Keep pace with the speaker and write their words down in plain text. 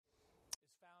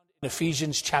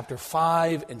Ephesians chapter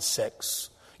 5 and 6.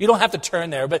 You don't have to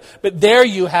turn there, but there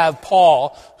you have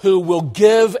Paul, who will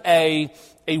give a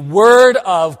word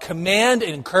of command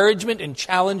and encouragement and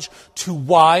challenge to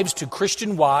wives, to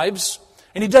Christian wives.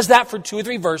 And he does that for 2 or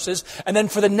 3 verses. And then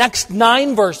for the next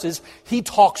 9 verses, he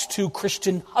talks to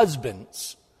Christian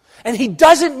husbands. And he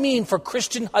doesn't mean for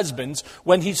Christian husbands,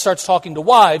 when he starts talking to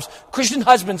wives, Christian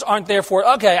husbands aren't therefore,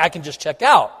 okay, I can just check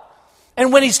out.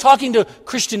 And when he's talking to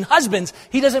Christian husbands,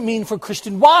 he doesn't mean for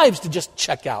Christian wives to just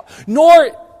check out.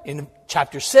 Nor in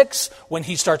chapter 6, when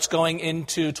he starts going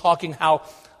into talking how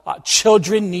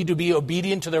children need to be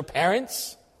obedient to their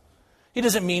parents. He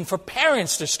doesn't mean for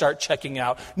parents to start checking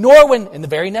out. Nor when, in the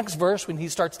very next verse, when he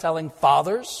starts telling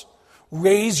fathers,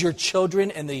 raise your children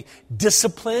in the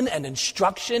discipline and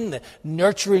instruction, the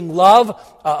nurturing love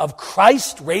of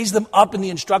Christ. Raise them up in the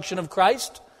instruction of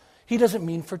Christ. He doesn't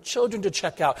mean for children to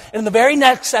check out. And in the very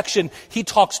next section, he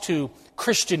talks to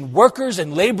Christian workers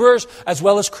and laborers as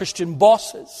well as Christian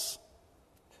bosses.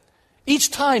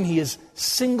 Each time he is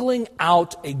singling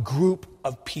out a group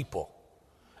of people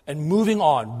and moving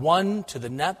on, one to the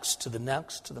next, to the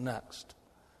next, to the next.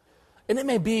 And it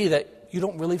may be that you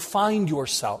don't really find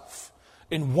yourself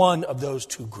in one of those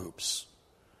 2 groups.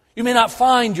 You may not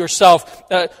find yourself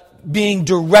being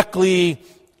directly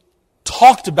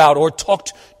talked about or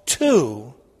talked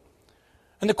to.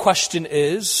 And the question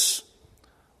is,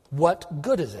 what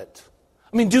good is it?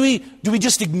 I mean, do we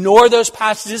just ignore those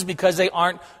passages because they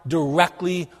aren't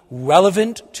directly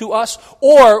relevant to us?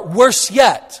 Or worse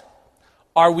yet,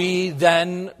 are we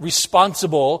then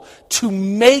responsible to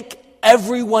make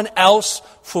everyone else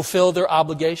fulfill their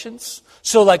obligations?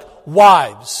 So like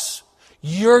wives,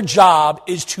 your job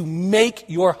is to make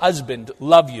your husband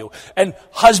love you. And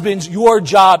husbands, your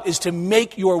job is to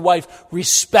make your wife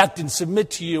respect and submit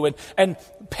to you. And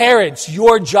parents,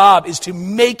 your job is to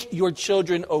make your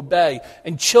children obey.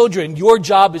 And children, your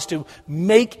job is to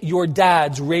make your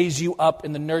dads raise you up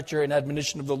in the nurture and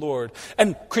admonition of the Lord.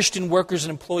 And Christian workers and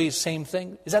employees, same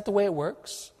thing. Is that the way it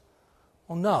works?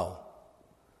 Well, no.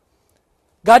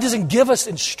 God doesn't give us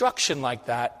instruction like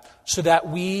that so that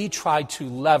we try to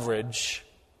leverage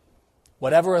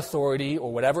whatever authority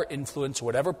or whatever influence or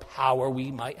whatever power we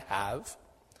might have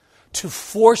to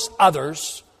force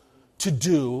others to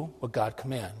do what God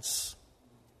commands.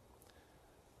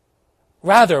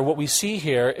 Rather, what we see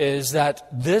here is that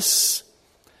these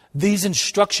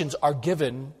instructions are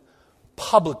given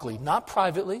publicly, not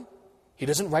privately. He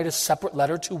doesn't write a separate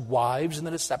letter to wives and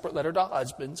then a separate letter to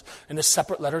husbands and a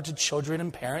separate letter to children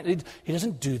and parents. He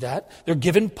doesn't do that. They're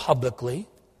given publicly.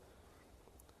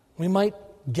 We might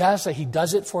guess that he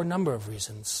does it for a number of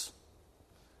reasons.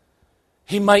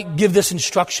 He might give this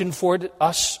instruction for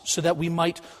us so that we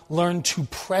might learn to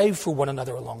pray for one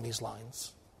another along these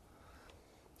lines.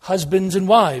 Husbands and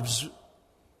wives,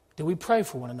 do we pray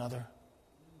for one another?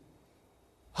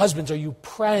 Husbands, are you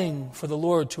praying for the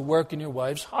Lord to work in your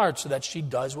wife's heart so that she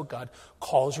does what God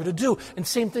calls her to do? And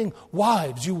same thing,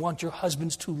 wives, you want your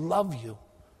husbands to love you,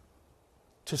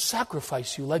 to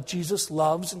sacrifice you like Jesus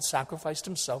loves and sacrificed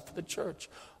himself for the church.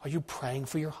 Are you praying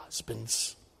for your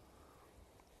husbands?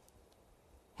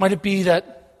 Might it be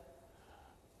that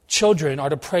children are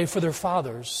to pray for their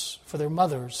fathers, for their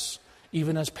mothers,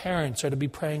 even as parents are to be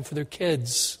praying for their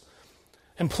kids?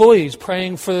 Employees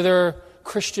praying for their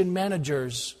Christian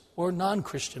managers or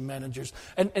non-Christian managers.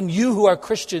 And you who are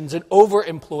Christians and over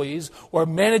employees or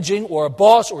managing or a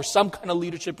boss or some kind of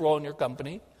leadership role in your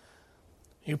company,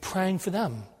 you're praying for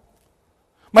them.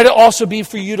 Might it also be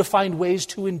for you to find ways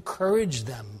to encourage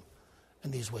them in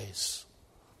these ways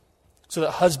so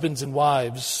that husbands and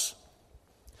wives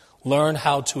learn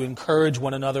how to encourage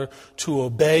one another to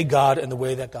obey God in the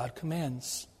way that God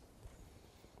commands.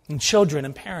 And children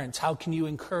and parents, how can you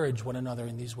encourage one another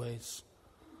in these ways?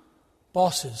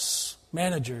 Bosses,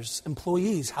 managers,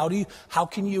 employees, how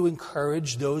can you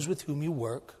encourage those with whom you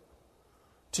work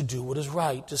to do what is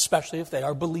right, especially if they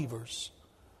are believers?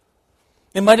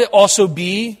 And might it also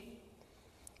be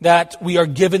that we are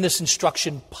given this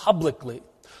instruction publicly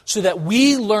so that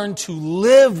we learn to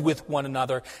live with one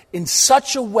another in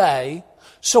such a way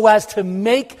so as to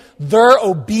make their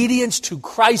obedience to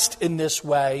Christ in this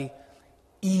way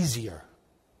easier.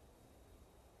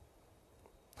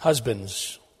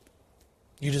 Husbands,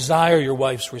 you desire your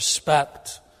wife's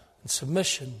respect and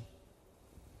submission.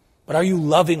 But are you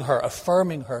loving her,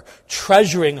 affirming her,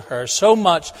 treasuring her so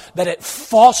much that it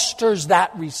fosters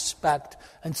that respect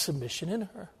and submission in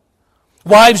her?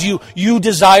 Wives, you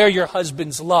desire your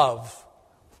husband's love.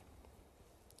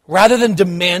 Rather than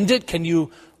demand it, can you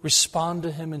respond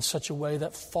to him in such a way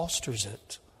that fosters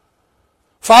it?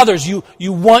 Fathers, you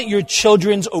want your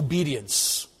children's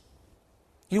obedience.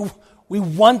 We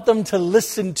want them to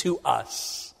listen to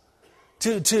us,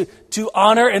 to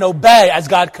honor and obey as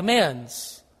God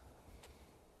commands.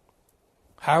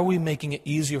 How are we making it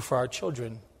easier for our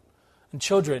children? And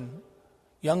children,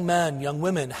 young men, young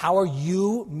women, how are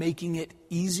you making it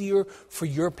easier for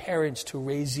your parents to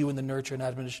raise you in the nurture and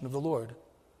admonition of the Lord?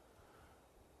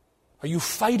 Are you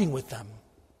fighting with them?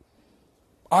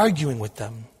 Arguing with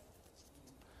them?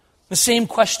 The same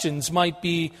questions might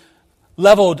be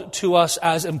leveled to us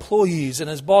as employees and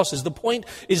as bosses. The point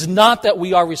is not that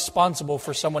we are responsible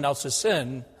for someone else's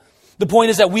sin. The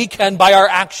point is that we can, by our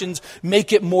actions,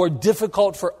 make it more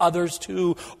difficult for others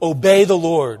to obey the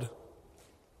Lord.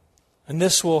 And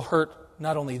this will hurt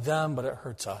not only them, but it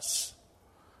hurts us.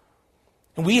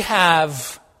 And we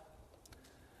have,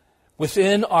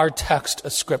 within our text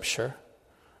of Scripture,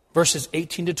 verses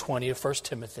 18 to 20 of 1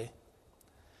 Timothy,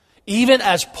 even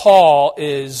as Paul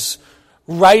is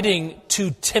writing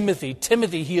to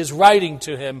Timothy, he is writing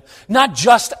to him not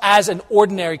just as an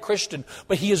ordinary Christian,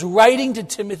 but he is writing to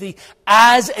Timothy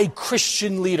as a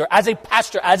Christian leader, as a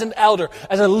pastor, as an elder,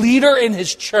 as a leader in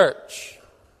his church.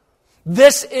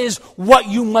 This is what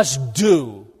you must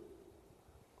do.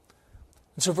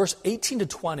 And so verse 18 to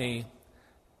 20,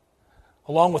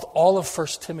 along with all of 1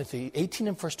 Timothy, 18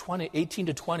 and verse 20, 18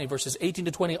 to 20, verses 18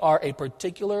 to 20 are a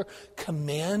particular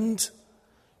command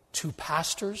to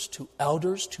pastors, to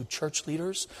elders, to church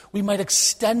leaders. We might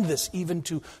extend this even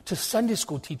to Sunday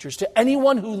school teachers, to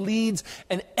anyone who leads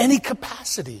in any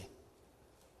capacity.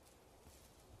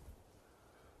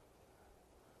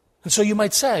 And so you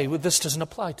might say, well, this doesn't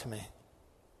apply to me.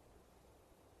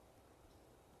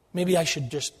 Maybe I should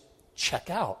just check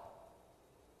out.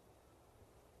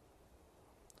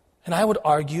 And I would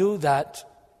argue that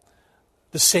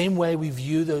the same way we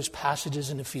view those passages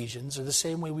in Ephesians are the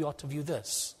same way we ought to view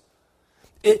this.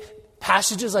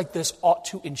 Passages like this ought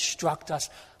to instruct us,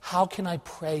 how can I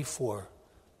pray for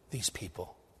these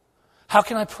people? How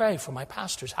can I pray for my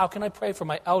pastors? How can I pray for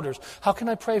my elders? How can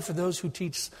I pray for those who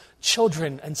teach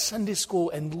children and Sunday school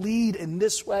and lead in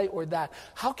this way or that?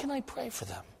 How can I pray for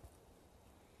them?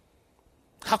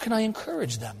 How can I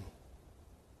encourage them?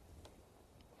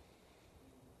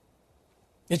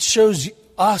 It shows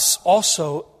us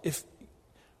also, if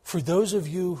for those of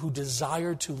you who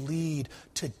desire to lead,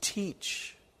 to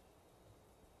teach,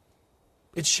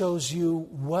 it shows you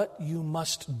what you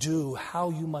must do, how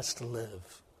you must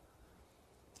live.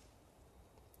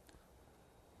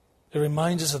 It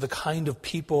reminds us of the kind of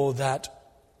people that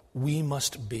we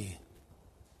must be.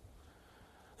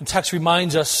 The text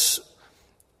reminds us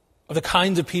of the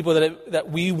kinds of people that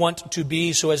we want to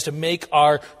be so as to make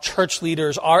our church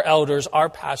leaders, our elders, our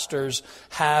pastors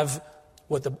have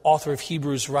what the author of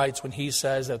Hebrews writes when he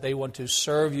says that they want to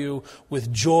serve you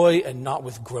with joy and not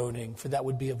with groaning, for that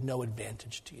would be of no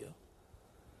advantage to you.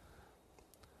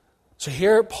 So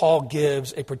here Paul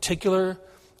gives a particular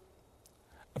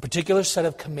set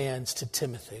of commands to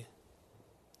Timothy.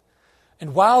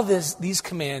 And while these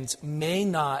commands may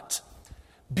not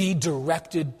be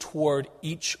directed toward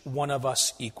each one of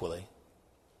us equally,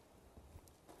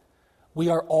 we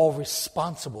are all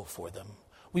responsible for them.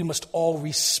 We must all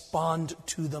respond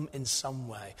to them in some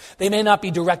way. They may not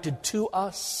be directed to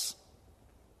us,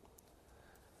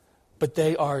 but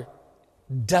they are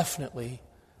definitely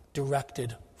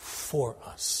directed for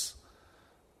us.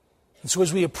 And so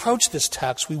as we approach this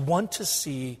text, we want to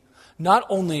see not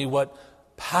only what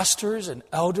pastors and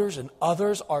elders and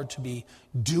others are to be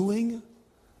doing,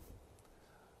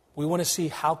 we want to see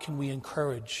how can we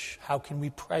encourage, how can we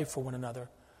pray for one another,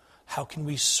 how can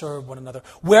we serve one another,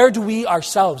 where do we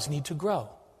ourselves need to grow.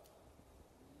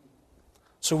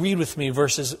 So read with me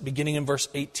verses beginning in verse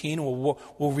 18, and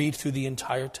we'll read through the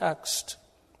entire text.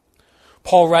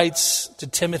 Paul writes to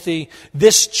Timothy,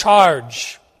 "This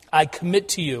charge I commit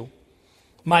to you,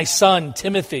 my son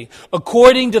Timothy,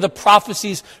 according to the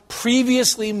prophecies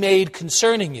previously made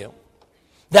concerning you,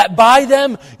 that by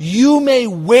them you may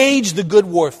wage the good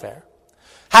warfare,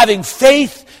 having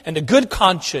faith and a good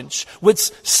conscience,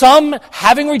 which some,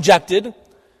 having rejected,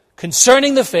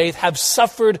 concerning the faith, have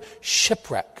suffered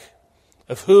shipwreck,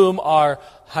 of whom are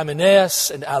Hymenaeus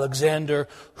and Alexander,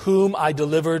 whom I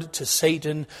delivered to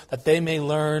Satan, that they may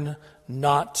learn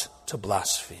not to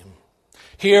blaspheme."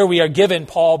 Here we are given,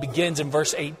 Paul begins in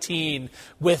verse 18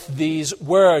 with these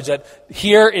words that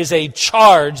here is a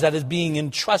charge that is being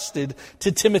entrusted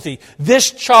to Timothy. This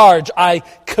charge I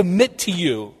commit to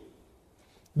you.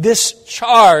 This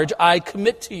charge I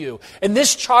commit to you. And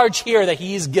this charge here that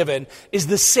he is given is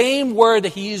the same word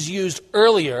that he has used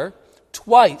earlier,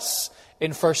 twice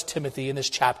in 1 Timothy in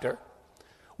this chapter,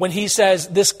 when he says,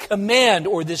 this command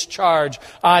or this charge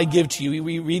I give to you.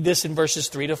 We read this in verses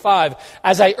 3-5.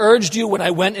 As I urged you when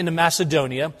I went into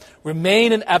Macedonia,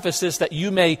 remain in Ephesus that you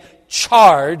may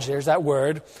charge, there's that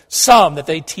word, some that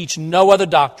they teach no other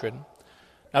doctrine.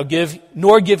 Now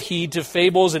nor give heed to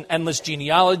fables and endless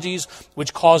genealogies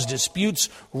which cause disputes,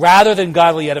 rather than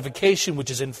godly edification which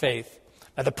is in faith.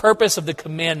 Now the purpose of the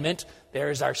commandment,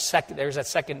 there's that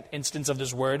second instance of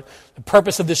this word. The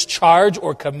purpose of this charge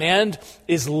or command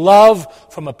is love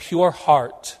from a pure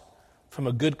heart, from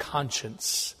a good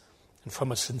conscience, and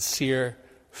from a sincere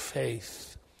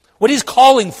faith. What he's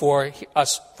calling for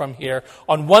us from here,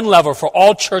 on one level for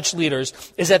all church leaders,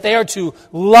 is that they are to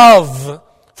love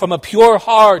from a pure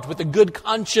heart, with a good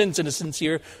conscience and a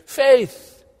sincere faith.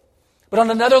 But on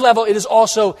another level, it is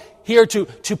also here to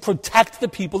protect the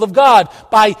people of God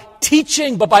by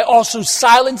teaching, but by also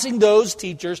silencing those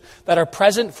teachers that are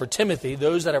present for Timothy,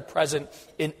 those that are present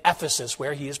in Ephesus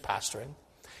where he is pastoring.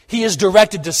 He is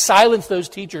directed to silence those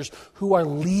teachers who are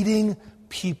leading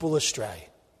people astray.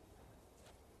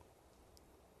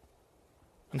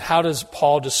 And how does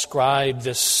Paul describe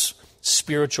this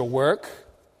spiritual work?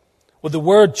 Well, the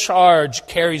word charge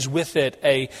carries with it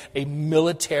a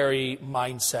military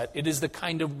mindset. It is the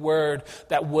kind of word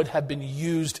that would have been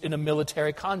used in a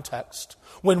military context.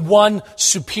 When one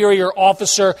superior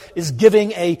officer is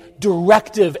giving a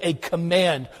directive, a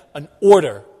command, an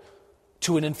order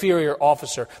to an inferior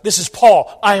officer. This is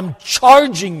Paul. I am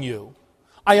charging you.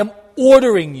 I am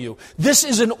ordering you. This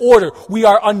is an order. We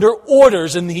are under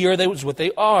orders, and here that is what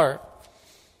they are.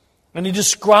 And he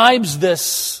describes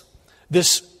this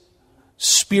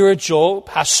spiritual,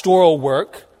 pastoral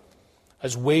work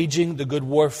as waging the good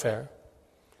warfare.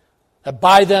 That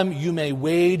by them you may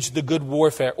wage the good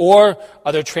warfare. Or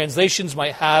other translations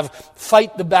might have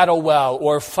fight the battle well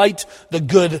or fight the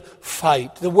good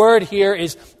fight. The word here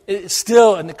is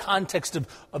still in the context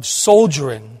of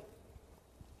soldiering.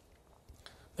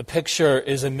 The picture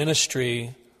is a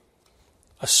ministry,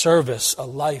 a service, a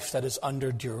life that is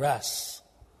under duress,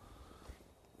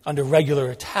 under regular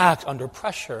attack, under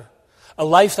pressure. A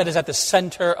life that is at the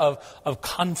center of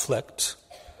conflict.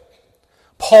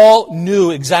 Paul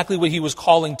knew exactly what he was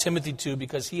calling Timothy to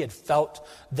because he had felt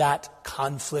that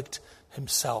conflict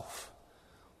himself.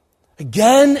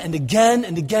 Again and again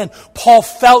and again, Paul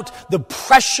felt the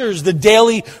pressures, the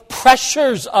daily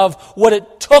pressures of what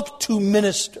it took to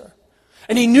minister.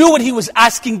 And he knew what he was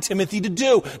asking Timothy to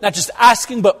do. Not just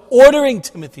asking, but ordering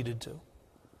Timothy to do.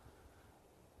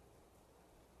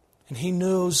 And he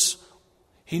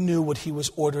knew what he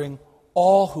was ordering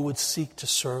all who would seek to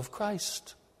serve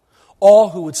Christ. All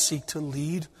who would seek to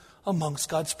lead amongst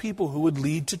God's people, who would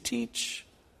lead to teach.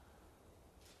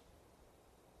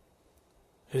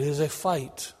 It is a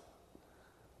fight.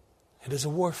 It is a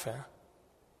warfare.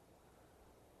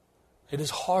 It is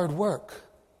hard work.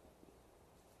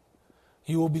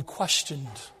 You will be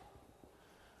questioned.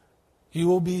 You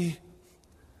will be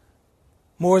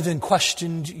more than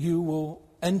questioned. You will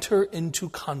enter into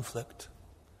conflict.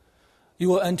 You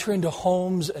will enter into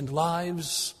homes and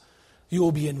lives you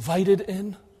will be invited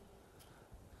in.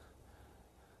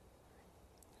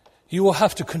 You will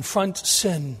have to confront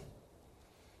sin.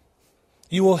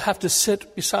 You will have to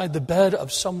sit beside the bed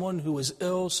of someone who is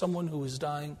ill, someone who is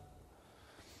dying.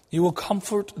 You will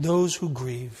comfort those who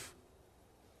grieve.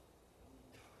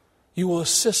 You will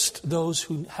assist those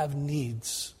who have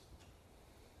needs.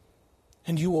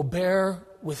 And you will bear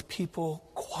with people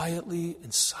quietly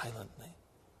and silently.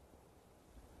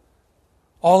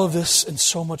 All of this and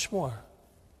so much more.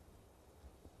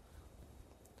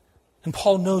 And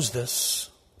Paul knows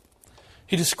this.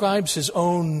 He describes his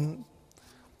own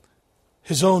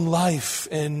life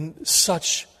in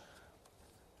such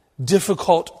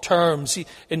difficult terms.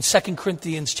 In 2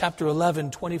 Corinthians chapter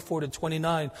 11,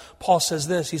 24-29, Paul says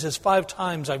this. He says, 5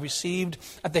 times I received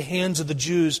at the hands of the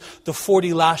Jews the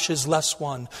 40 lashes less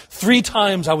one. 3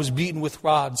 times I was beaten with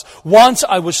rods. Once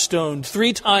I was stoned.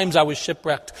 3 times I was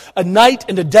shipwrecked. A night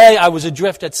and a day I was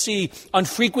adrift at sea, on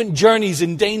frequent journeys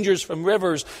in dangers from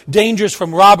rivers, dangers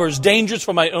from robbers, dangers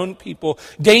from my own people,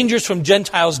 dangers from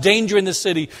Gentiles, danger in the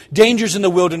city, dangers in the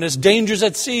wilderness, dangers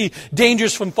at sea,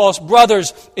 dangers from false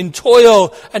brothers, in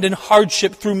toil and in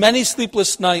hardship, through many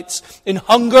sleepless nights, in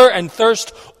hunger and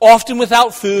thirst, often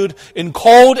without food, in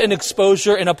cold and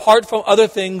exposure, and apart from other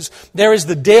things, there is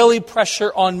the daily pressure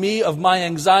on me of my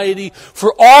anxiety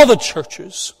for all the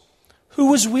churches. Who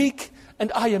was weak,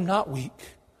 and I am not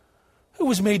weak? Who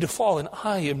was made to fall, and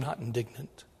I am not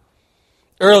indignant?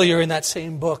 Earlier in that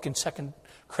same book, in 2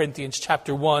 Corinthians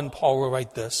chapter 1, Paul will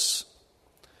write this.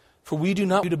 For we do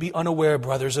not want you to be unaware,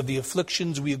 brothers, of the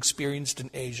afflictions we experienced in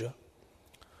Asia.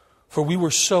 For we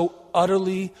were so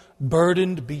utterly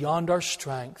burdened beyond our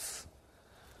strength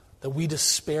that we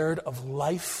despaired of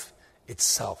life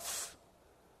itself.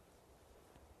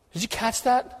 Did you catch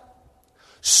that?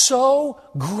 So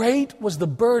great was the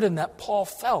burden that Paul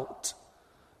felt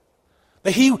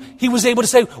that he was able to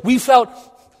say, we felt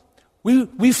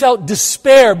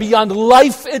despair beyond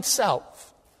life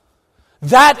itself.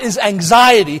 That is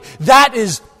anxiety. That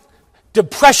is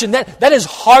depression. That is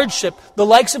hardship, the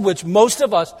likes of which most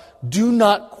of us do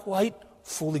not quite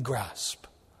fully grasp.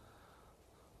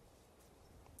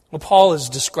 What Paul is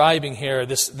describing here,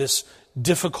 this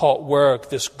difficult work,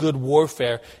 this good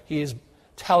warfare, he is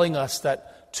telling us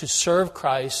that to serve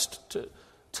Christ,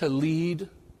 to lead,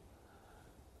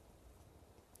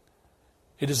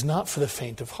 it is not for the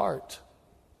faint of heart.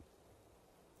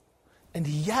 And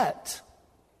yet,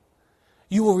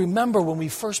 you will remember when we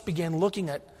first began looking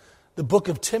at the book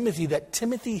of Timothy, that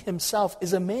Timothy himself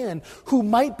is a man who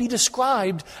might be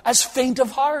described as faint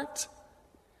of heart.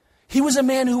 He was a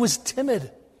man who was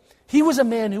timid. He was a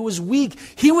man who was weak.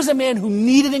 He was a man who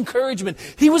needed encouragement.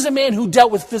 He was a man who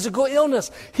dealt with physical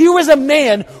illness. He was a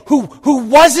man who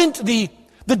wasn't the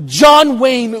John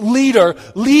Wayne leader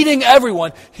leading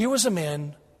everyone. He was a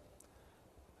man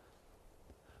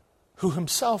who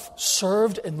himself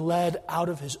served and led out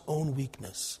of his own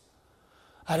weakness,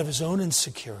 out of his own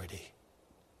insecurity.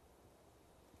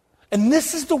 And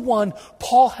this is the one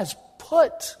Paul has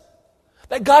put,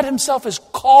 that God himself has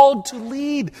called to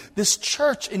lead this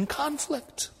church in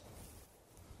conflict.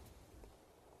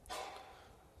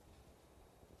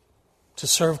 To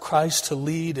serve Christ, to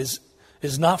lead,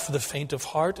 is not for the faint of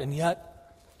heart, and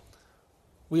yet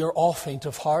we are all faint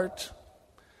of heart.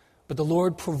 But the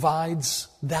Lord provides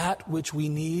that which we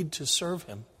need to serve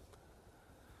him.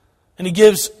 And he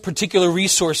gives particular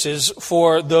resources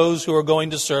for those who are going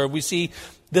to serve. We see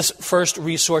this first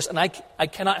resource, and I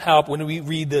cannot help when we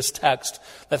read this text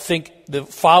that think that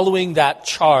following that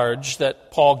charge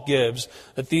that Paul gives,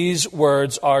 that these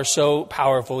words are so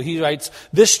powerful. He writes,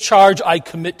 "This charge I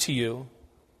commit to you,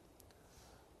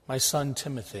 my son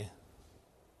Timothy."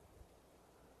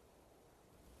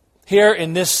 Here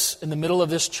in the middle of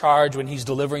this charge, when he's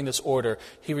delivering this order,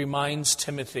 he reminds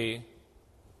Timothy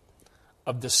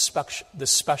of this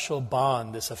special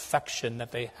bond, this affection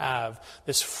that they have,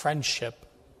 this friendship.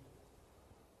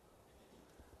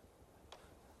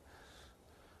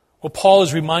 What Paul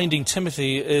is reminding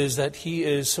Timothy is that he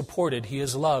is supported, he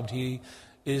is loved, he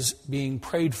is being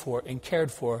prayed for and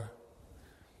cared for.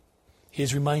 He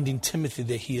is reminding Timothy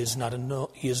that he is not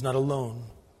alone.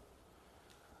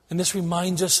 And this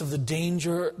reminds us of the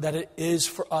danger that it is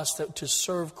for us to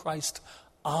serve Christ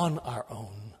on our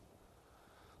own.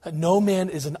 That no man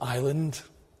is an island.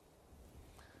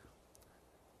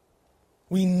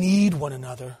 We need one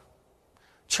another.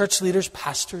 Church leaders,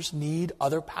 pastors need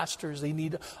other pastors. They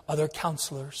need other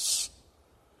counselors.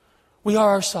 We are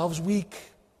ourselves weak.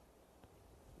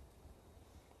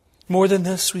 More than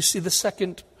this, we see the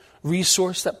second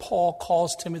resource that Paul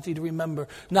calls Timothy to remember.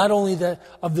 Not only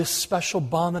of this special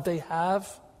bond that they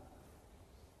have,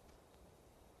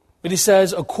 but he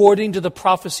says, according to the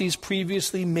prophecies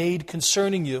previously made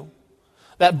concerning you,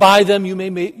 that by them you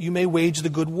may wage the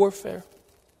good warfare.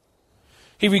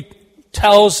 He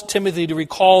tells Timothy to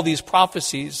recall these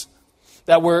prophecies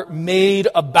that were made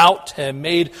about him,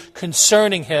 made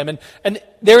concerning him. And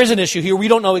there is an issue here. We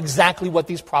don't know exactly what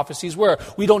these prophecies were.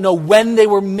 We don't know when they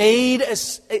were made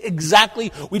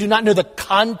exactly. We do not know the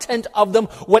content of them.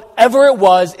 Whatever it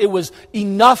was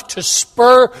enough to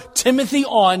spur Timothy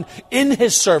on in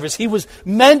his service. He was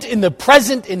meant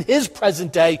in his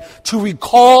present day, to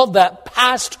recall that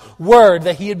past word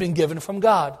that he had been given from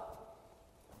God.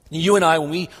 You and I, when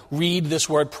we read this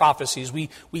word prophecies, we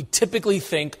typically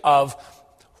think of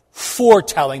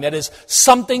foretelling. That is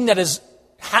something that is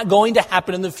going to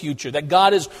happen in the future. That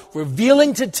God is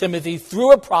revealing to Timothy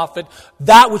through a prophet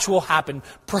that which will happen.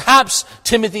 Perhaps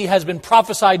Timothy has been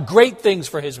prophesied great things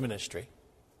for his ministry.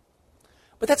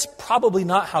 But that's probably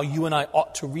not how you and I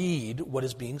ought to read what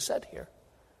is being said here.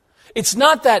 It's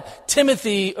not that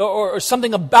Timothy or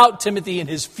something about Timothy in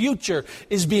his future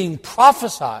is being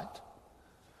prophesied.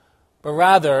 But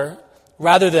rather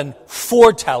than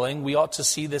foretelling, we ought to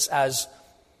see this as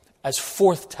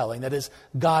forthtelling. That is,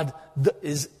 God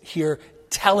is here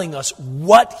telling us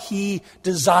what he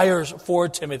desires for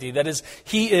Timothy. That is,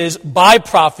 he is, by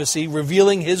prophecy,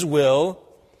 revealing his will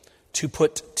to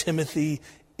put Timothy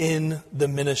in the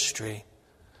ministry.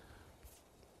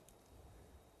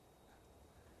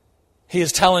 He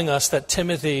is telling us that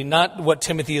Timothy, not what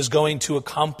Timothy is going to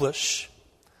accomplish,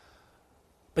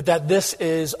 but that this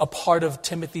is a part of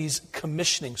Timothy's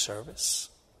commissioning service.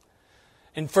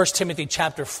 In 1 Timothy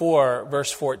chapter 4,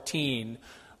 verse 14,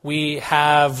 we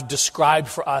have described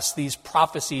for us these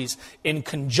prophecies in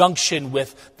conjunction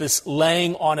with this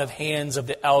laying on of hands of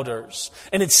the elders.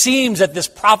 And it seems that this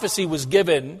prophecy was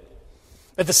given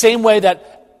at the same way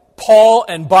that Paul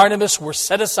and Barnabas were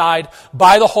set aside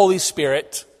by the Holy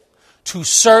Spirit to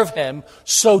serve him,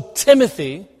 so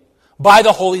Timothy, by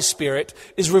the Holy Spirit,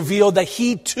 is revealed that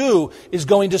he too is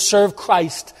going to serve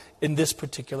Christ in this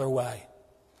particular way.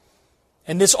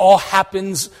 And this all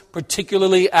happens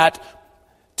particularly at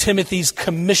Timothy's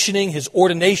commissioning, his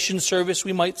ordination service,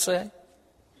 we might say.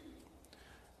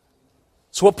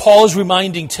 So what Paul is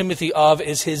reminding Timothy of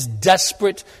is his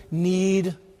desperate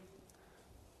need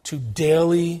to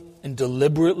daily and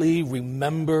deliberately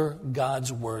remember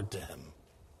God's word to him.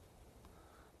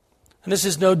 And this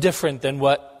is no different than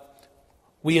what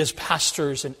we as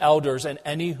pastors and elders and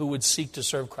any who would seek to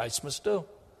serve Christ must do.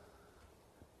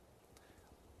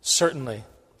 Certainly,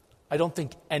 I don't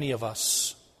think any of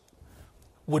us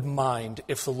would mind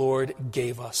if the Lord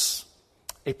gave us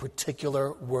a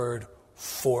particular word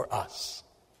for us.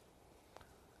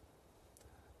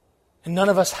 And none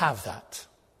of us have that.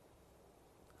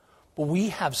 But we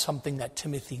have something that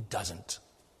Timothy doesn't,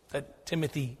 that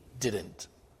Timothy didn't.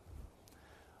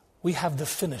 We have the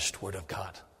finished word of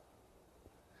God.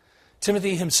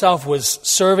 Timothy himself was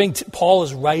serving. Paul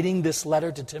is writing this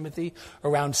letter to Timothy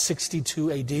around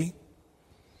 62 AD.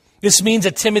 This means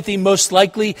that Timothy, most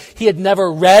likely, he had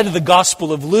never read the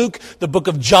Gospel of Luke, the book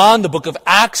of John, the book of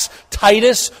Acts,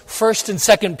 Titus, 1st and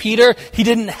 2nd Peter. He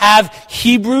didn't have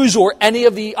Hebrews or any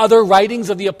of the other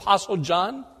writings of the Apostle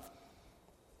John.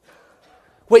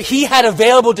 What he had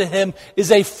available to him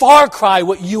is a far cry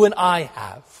what you and I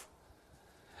have.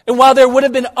 And while there would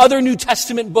have been other New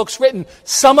Testament books written,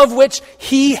 some of which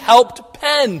he helped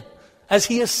pen as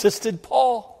he assisted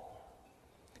Paul,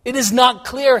 it is not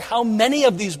clear how many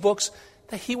of these books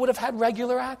that he would have had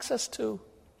regular access to.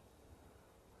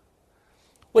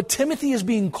 What Timothy is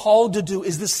being called to do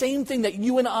is the same thing that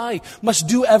you and I must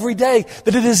do every day,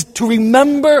 that it is to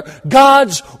remember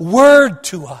God's word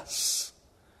to us,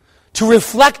 to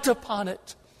reflect upon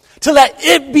it, to let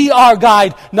it be our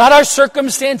guide, not our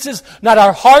circumstances, not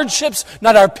our hardships,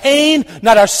 not our pain,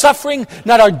 not our suffering,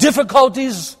 not our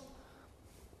difficulties,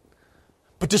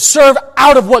 but to serve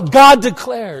out of what God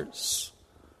declares,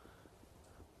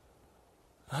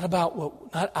 not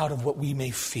out of what we may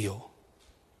feel.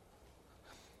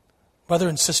 Brother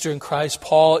and sister in Christ,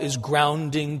 Paul is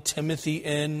grounding Timothy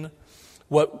in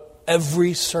what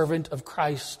every servant of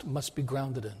Christ must be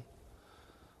grounded in: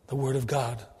 the Word of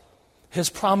God. His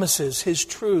promises, His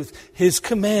truth, His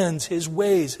commands, His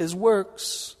ways, His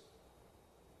works.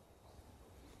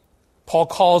 Paul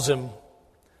calls him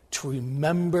to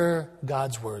remember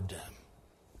God's word to him.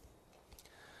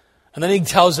 And then he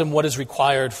tells him what is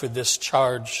required for this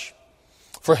charge,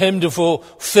 for him to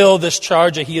fulfill this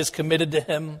charge that he has committed to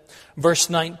him. Verse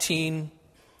 19,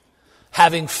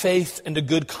 having faith and a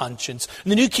good conscience.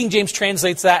 And the New King James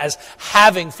translates that as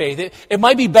having faith. It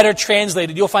might be better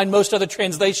translated. You'll find most other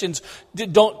translations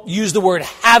don't use the word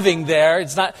having there.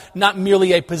 It's not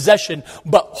merely a possession,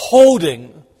 but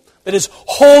holding. That is,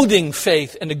 holding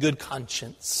faith and a good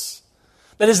conscience.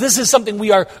 That is, this is something we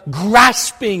are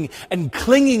grasping and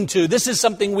clinging to. This is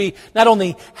something we not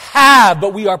only have,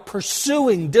 but we are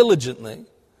pursuing diligently.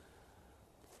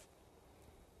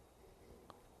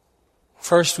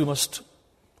 First, we must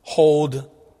hold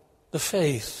the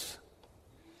faith.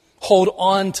 Hold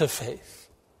on to faith.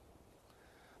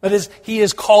 That is, he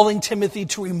is calling Timothy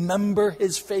to remember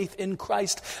his faith in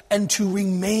Christ and to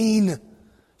remain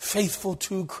faithful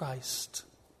to Christ.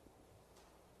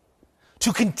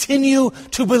 To continue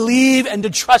to believe and to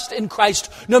trust in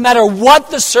Christ no matter what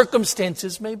the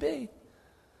circumstances may be.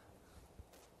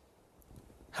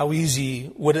 How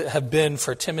easy would it have been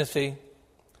for Timothy,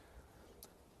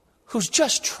 who's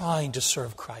just trying to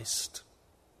serve Christ.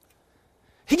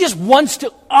 He just wants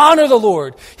to honor the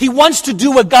Lord. He wants to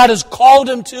do what God has called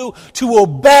him to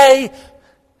obey.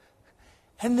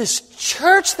 And this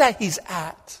church that he's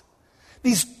at,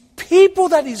 these people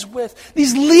that he's with,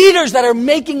 these leaders that are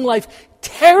making life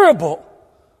terrible.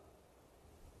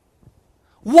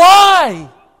 Why?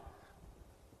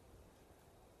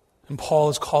 And Paul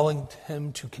is calling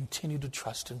him to continue to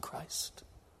trust in Christ.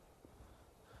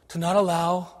 To not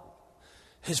allow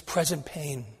his present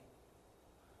pain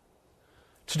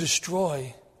to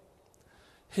destroy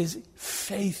his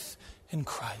faith in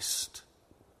Christ.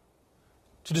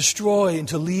 To destroy and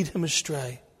to lead him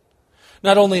astray.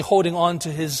 Not only holding on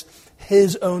to his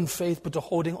own faith, but to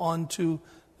holding on to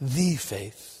the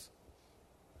faith.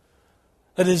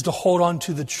 That is to hold on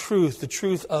to the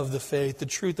truth of the faith, the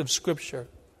truth of Scripture.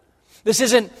 This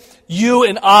isn't you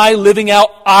and I living out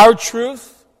our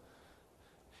truth.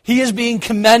 He is being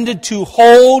commended to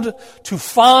hold, to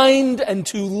find, and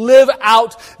to live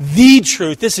out the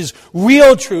truth. This is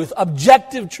real truth,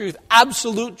 objective truth,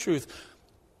 absolute truth.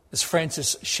 As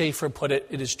Francis Schaeffer put it,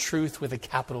 it is truth with a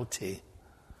capital T.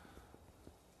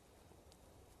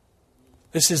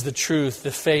 This is the truth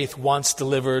the faith once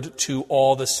delivered to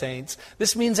all the saints.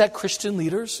 This means that Christian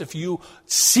leaders, if you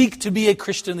seek to be a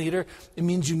Christian leader, it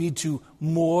means you need to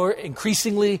more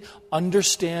increasingly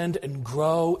understand and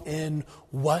grow in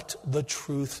what the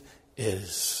truth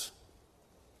is.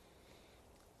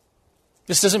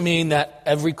 This doesn't mean that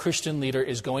every Christian leader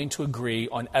is going to agree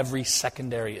on every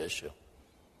secondary issue.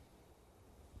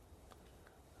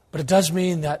 But it does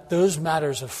mean that those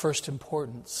matters of first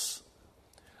importance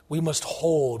we must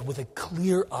hold with a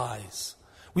clear eyes.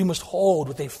 We must hold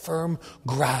with a firm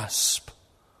grasp.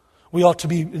 We ought to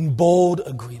be in bold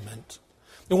agreement.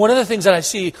 And one of the things that I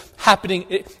see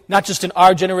happening, not just in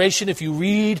our generation, if you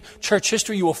read church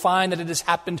history, you will find that it has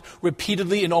happened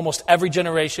repeatedly in almost every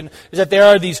generation, is that there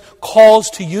are these calls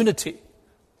to unity.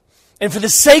 And for the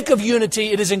sake of unity,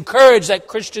 it is encouraged that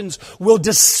Christians will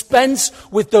dispense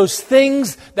with those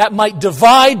things that might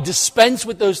divide, dispense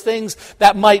with those things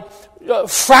that might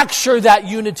fracture that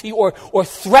unity or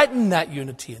threaten that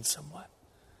unity in some way.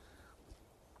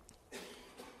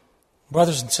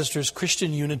 Brothers and sisters,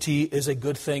 Christian unity is a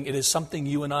good thing. It is something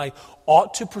you and I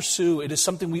ought to pursue. It is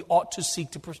something we ought to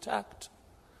seek to protect.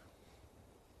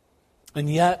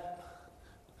 And yet,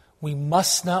 we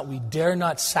dare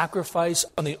not sacrifice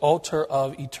on the altar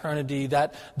of eternity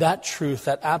that truth,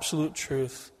 that absolute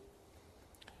truth,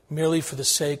 merely for the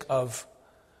sake of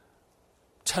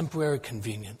temporary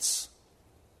convenience,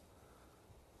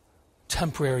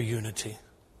 temporary unity.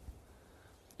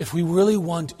 If we really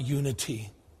want unity,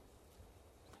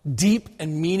 deep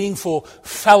and meaningful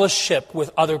fellowship with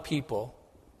other people,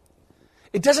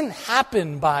 it doesn't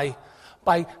happen by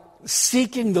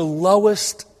seeking the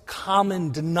lowest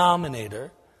common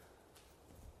denominator.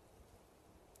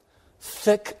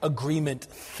 Thick agreement,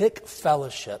 thick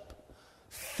fellowship,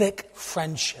 thick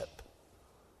friendship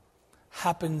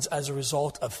happens as a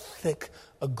result of thick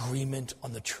agreement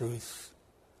on the truth.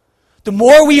 The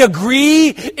more we agree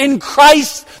in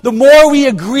Christ, the more we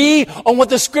agree on what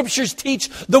the Scriptures teach,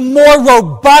 the more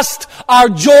robust our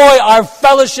joy, our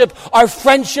fellowship, our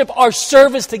friendship, our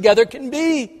service together can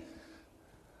be.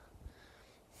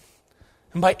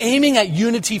 And by aiming at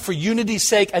unity for unity's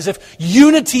sake, as if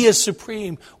unity is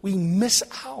supreme, we miss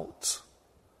out.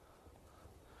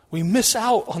 We miss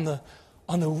out on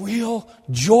the real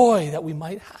joy that we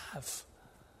might have.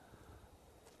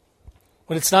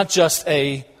 But it's not just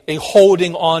a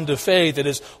holding on to faith. It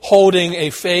is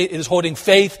holding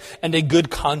faith and a good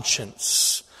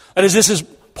conscience. That is, this is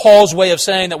Paul's way of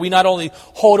saying that we not only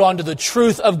hold on to the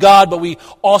truth of God, but we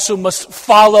also must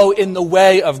follow in the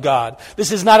way of God.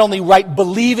 This is not only right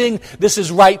believing, this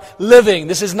is right living.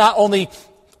 This is not only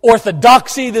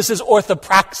orthodoxy, this is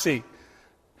orthopraxy.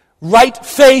 Right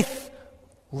faith,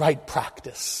 right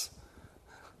practice.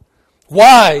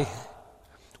 Why?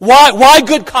 Why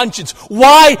good conscience?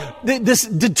 Why this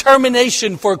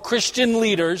determination for Christian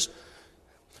leaders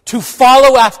to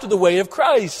follow after the way of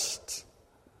Christ?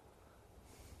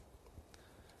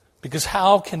 Because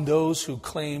how can those who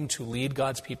claim to lead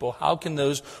God's people, how can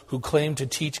those who claim to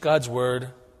teach God's word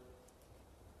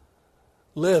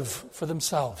live for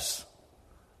themselves?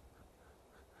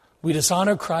 We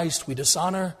dishonor Christ, we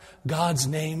dishonor God's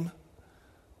name.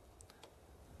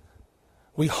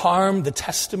 We harm the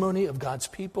testimony of God's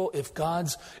people if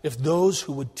those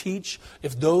who would teach,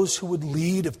 if those who would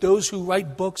lead, if those who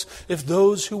write books, if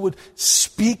those who would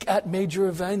speak at major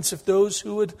events, if those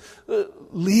who would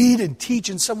lead and teach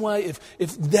in some way,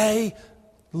 if they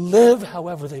live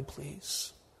however they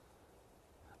please.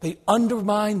 They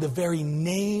undermine the very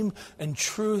name and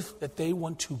truth that they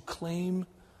want to claim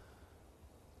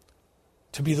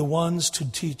to be the ones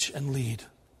to teach and lead.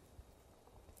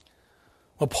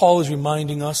 What Paul is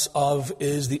reminding us of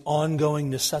is the ongoing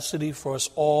necessity for us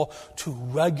all to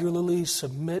regularly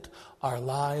submit our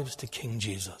lives to King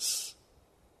Jesus.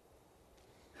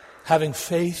 Having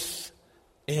faith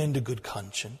and a good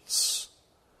conscience.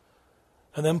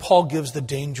 And then Paul gives the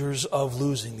dangers of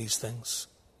losing these things,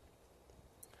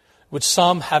 which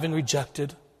some, having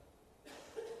rejected,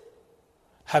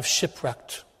 have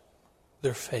shipwrecked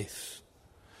their faith.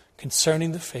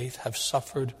 Concerning the faith, have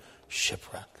suffered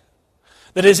shipwreck.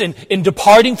 That is, in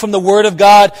departing from the Word of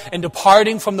God and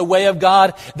departing from the way of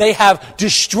God, they have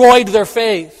destroyed their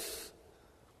faith.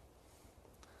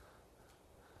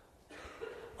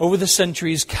 Over the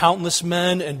centuries, countless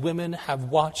men and women have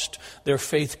watched their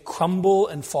faith crumble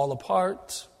and fall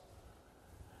apart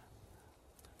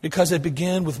because it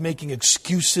began with making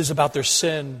excuses about their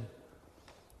sin,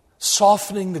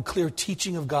 softening the clear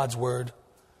teaching of God's Word.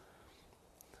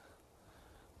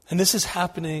 And this is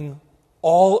happening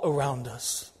all around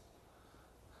us.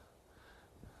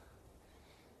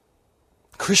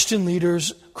 Christian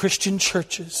leaders, Christian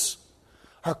churches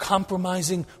are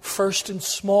compromising first in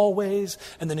small ways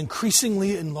and then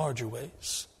increasingly in larger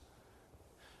ways.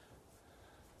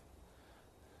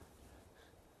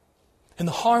 And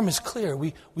the harm is clear.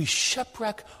 We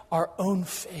shipwreck our own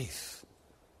faith.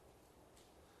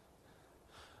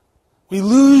 We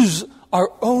lose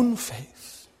our own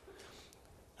faith.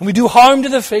 And we do harm to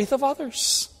the faith of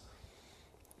others.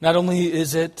 Not only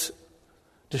is it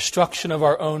destruction of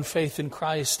our own faith in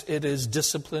Christ, it is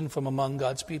discipline from among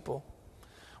God's people.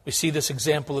 We see this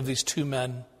example of these two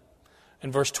men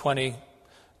in verse 20.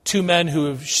 Two men who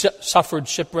have suffered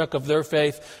shipwreck of their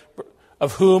faith,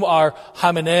 of whom are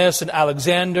Hymenaeus and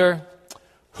Alexander,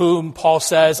 whom Paul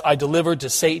says, I delivered to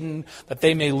Satan that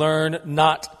they may learn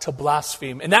not to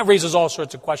blaspheme. And that raises all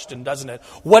sorts of questions, doesn't it?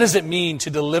 What does it mean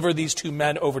to deliver these two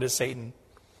men over to Satan?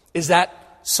 Is that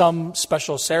some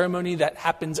special ceremony that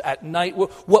happens at night?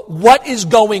 What is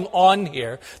going on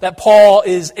here that Paul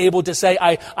is able to say,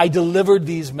 I delivered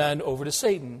these men over to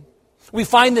Satan? We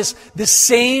find this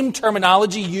same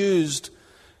terminology used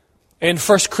in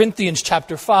 1 Corinthians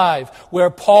chapter 5,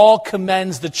 where Paul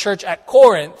commends the church at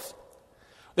Corinth.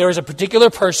 There is a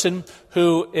particular person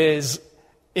who is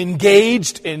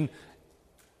engaged in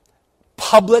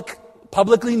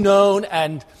publicly known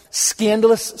and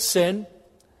scandalous sin.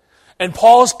 And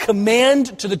Paul's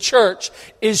command to the church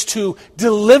is to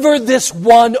deliver this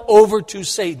one over to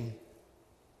Satan.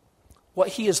 What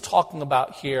he is talking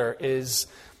about here is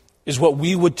what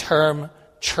we would term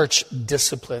church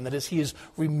discipline. That is, he is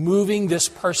removing this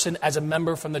person as a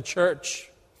member from the church.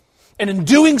 And in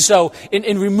doing so,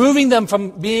 in removing them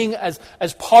from being as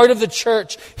part of the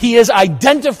church, he is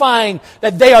identifying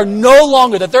that they are no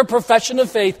longer, that their profession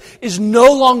of faith is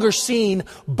no longer seen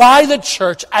by the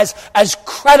church as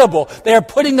credible. They are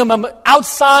putting them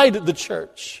outside the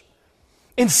church.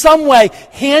 In some way,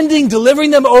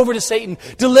 delivering them over to Satan,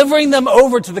 delivering them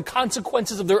over to the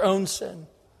consequences of their own sin.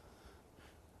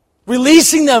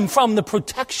 Releasing them from the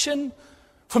protection,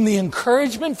 from the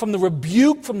encouragement, from the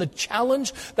rebuke, from the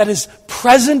challenge that is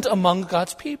present among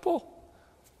God's people.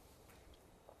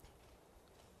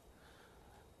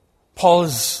 Paul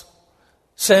is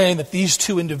saying that these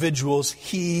two individuals,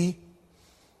 he,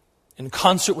 in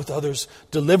concert with others,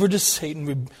 delivered to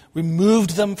Satan,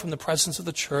 removed them from the presence of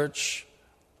the church.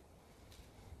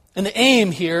 And the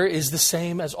aim here is the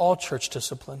same as all church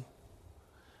discipline.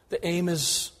 The aim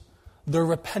is their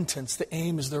repentance. The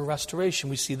aim is their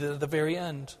restoration. We see that at the very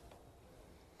end.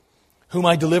 Whom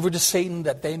I delivered to Satan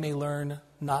that they may learn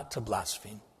not to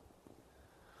blaspheme.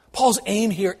 Paul's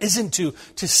aim here isn't to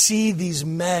see these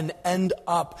men end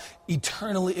up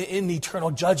eternally in eternal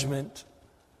judgment.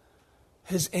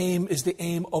 His aim is the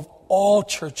aim of all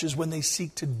churches when they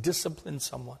seek to discipline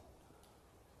someone.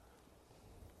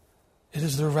 It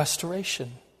is their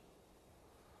restoration.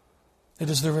 It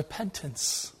is their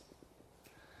repentance.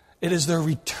 It is their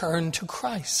return to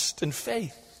Christ and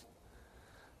faith.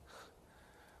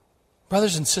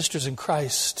 Brothers and sisters in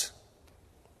Christ,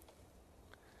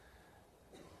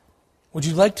 would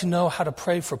you like to know how to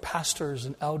pray for pastors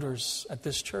and elders at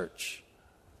this church?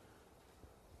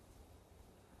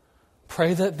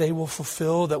 Pray that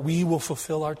we will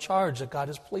fulfill our charge that God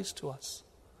has placed to us.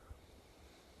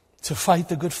 To fight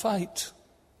the good fight.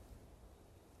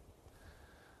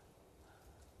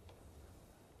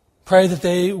 Pray that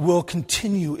they will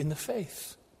continue in the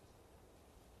faith.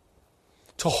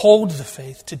 To hold the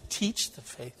faith, to teach the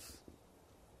faith.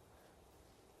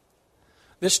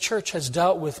 This church has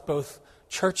dealt with both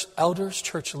church elders,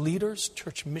 church leaders,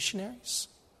 church missionaries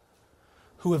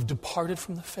who have departed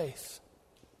from the faith.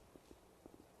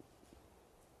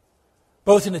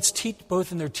 Both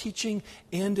in their teaching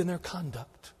and in their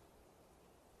conduct.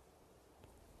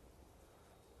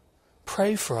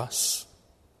 Pray for us.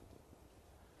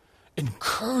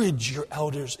 Encourage your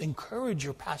elders, encourage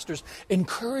your pastors,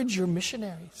 encourage your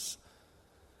missionaries.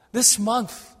 This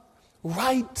month,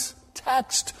 write,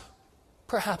 text,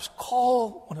 perhaps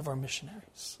call one of our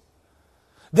missionaries.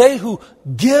 They who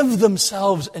give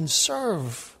themselves and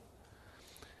serve,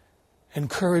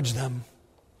 encourage them.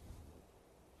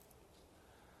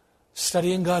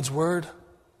 Studying God's Word,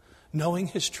 knowing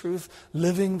His truth,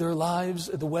 living their lives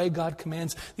the way God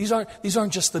commands. These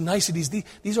aren't just the niceties.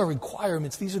 These are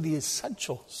requirements. These are the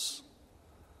essentials.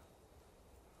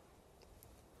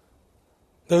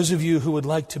 Those of you who would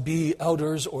like to be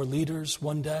elders or leaders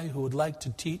one day, who would like to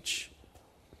teach,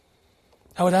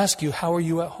 I would ask you, how are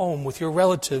you at home with your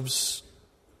relatives?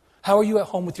 How are you at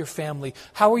home with your family?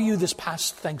 How are you this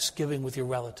past Thanksgiving with your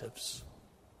relatives?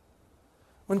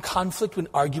 When conflict, when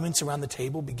arguments around the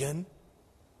table begin?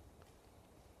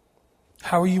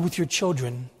 How are you with your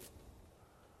children?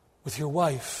 With your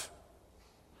wife?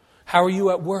 How are you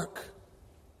at work?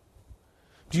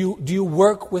 Do you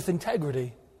work with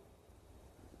integrity?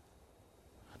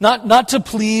 Not to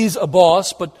please a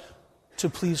boss, but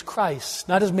to please Christ.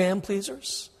 Not as man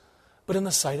pleasers, but in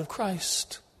the sight of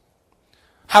Christ.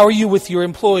 How are you with your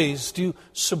employees? Do you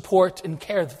support and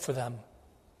care for them?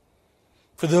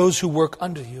 For those who work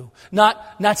under you.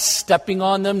 Not stepping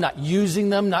on them, not using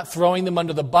them, not throwing them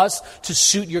under the bus to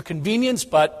suit your convenience,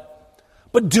 but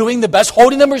doing the best,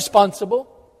 holding them responsible,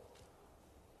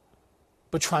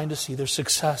 but trying to see their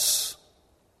success.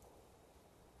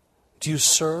 Do you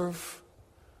serve?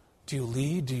 Do you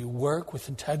lead? Do you work with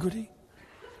integrity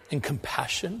and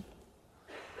compassion?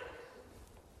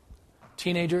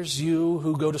 Teenagers, you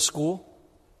who go to school,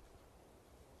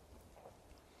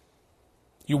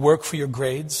 you work for your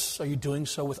grades. Are you doing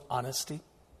so with honesty?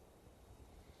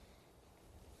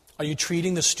 Are you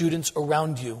treating the students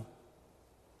around you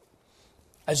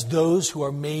as those who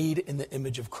are made in the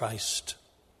image of Christ?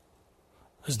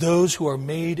 As those who are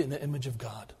made in the image of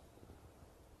God?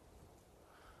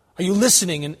 Are you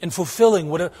listening and fulfilling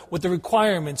what the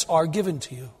requirements are given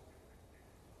to you?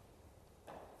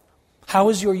 How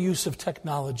is your use of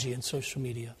technology and social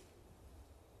media?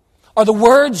 Are the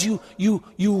words you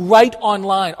write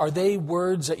online, are they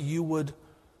words that you would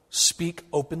speak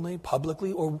openly,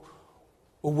 publicly, or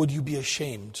would you be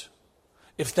ashamed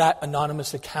if that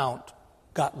anonymous account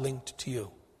got linked to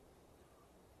you?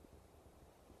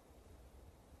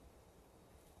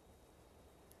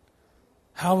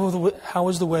 How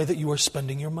is the way that you are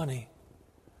spending your money?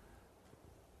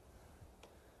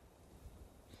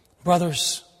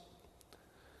 Brothers,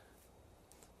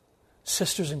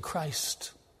 sisters in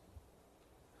Christ,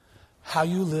 how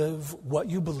you live,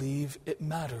 what you believe, it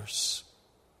matters.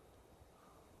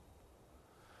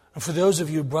 And for those of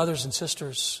you, brothers and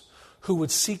sisters, who would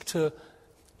seek to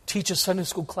teach a Sunday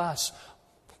school class,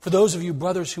 for those of you,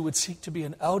 brothers, who would seek to be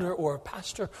an elder or a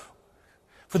pastor,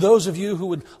 for those of you who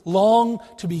would long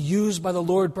to be used by the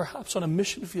Lord, perhaps on a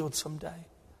mission field someday,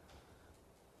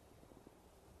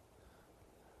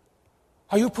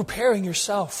 are you preparing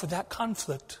yourself for that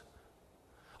conflict?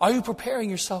 Are you preparing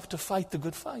yourself to fight the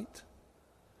good fight?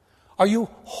 Are you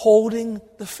holding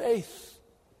the faith?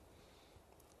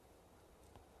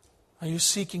 Are you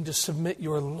seeking to submit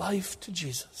your life to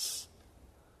Jesus?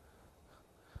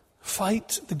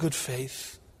 Fight the good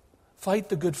faith. Fight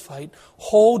the good fight.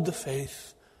 Hold the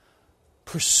faith.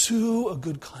 Pursue a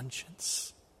good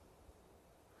conscience.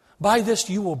 By this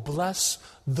you will bless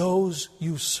those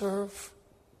you serve.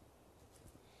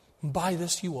 By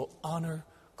this you will honor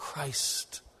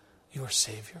Christ, your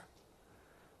Savior.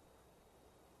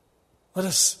 Let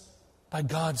us, by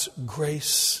God's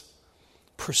grace,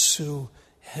 pursue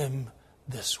Him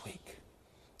this week.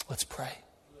 Let's pray.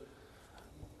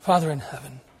 Father in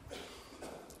heaven,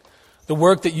 the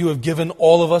work that you have given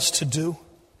all of us to do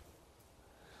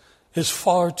is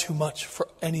far too much for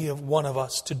any one of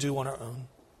us to do on our own.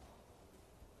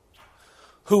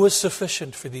 Who is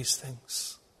sufficient for these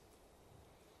things?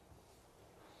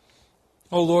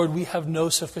 Oh Lord, we have no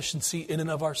sufficiency in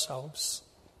and of ourselves.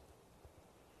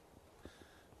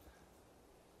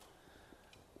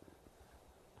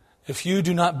 If you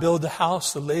do not build the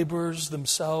house, the laborers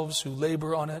themselves who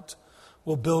labor on it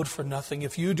will build for nothing.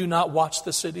 If you do not watch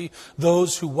the city,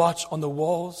 those who watch on the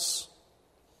walls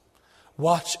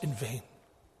watch in vain.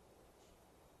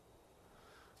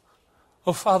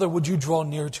 Oh Father, would you draw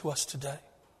near to us today?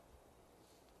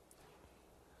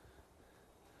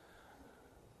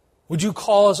 Would you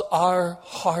cause our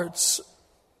hearts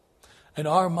and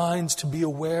our minds to be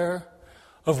aware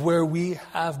of where we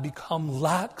have become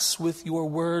lax with your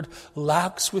word,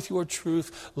 lax with your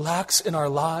truth, lax in our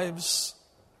lives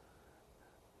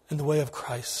in the way of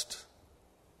Christ?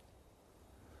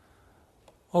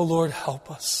 Oh Lord,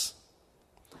 help us.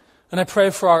 And I pray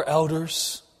for our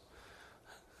elders,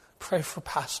 pray for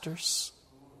pastors,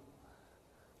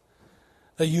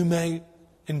 that you may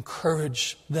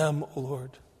encourage them, O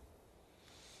Lord,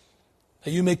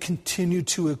 that you may continue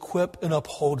to equip and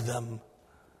uphold them.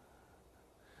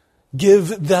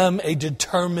 Give them a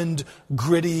determined,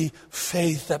 gritty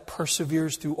faith that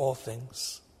perseveres through all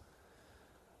things.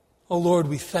 Oh Lord,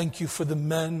 we thank you for the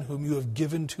men whom you have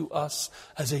given to us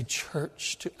as a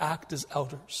church to act as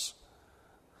elders.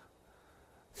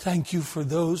 Thank you for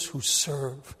those who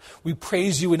serve. We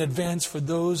praise you in advance for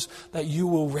those that you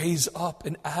will raise up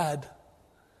and add.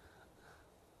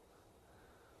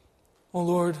 Oh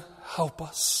Lord, help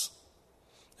us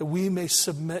that we may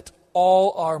submit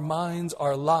all our minds,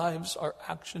 our lives, our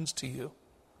actions to you.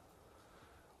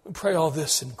 We pray all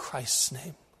this in Christ's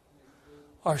name,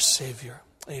 our Savior.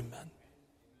 Amen.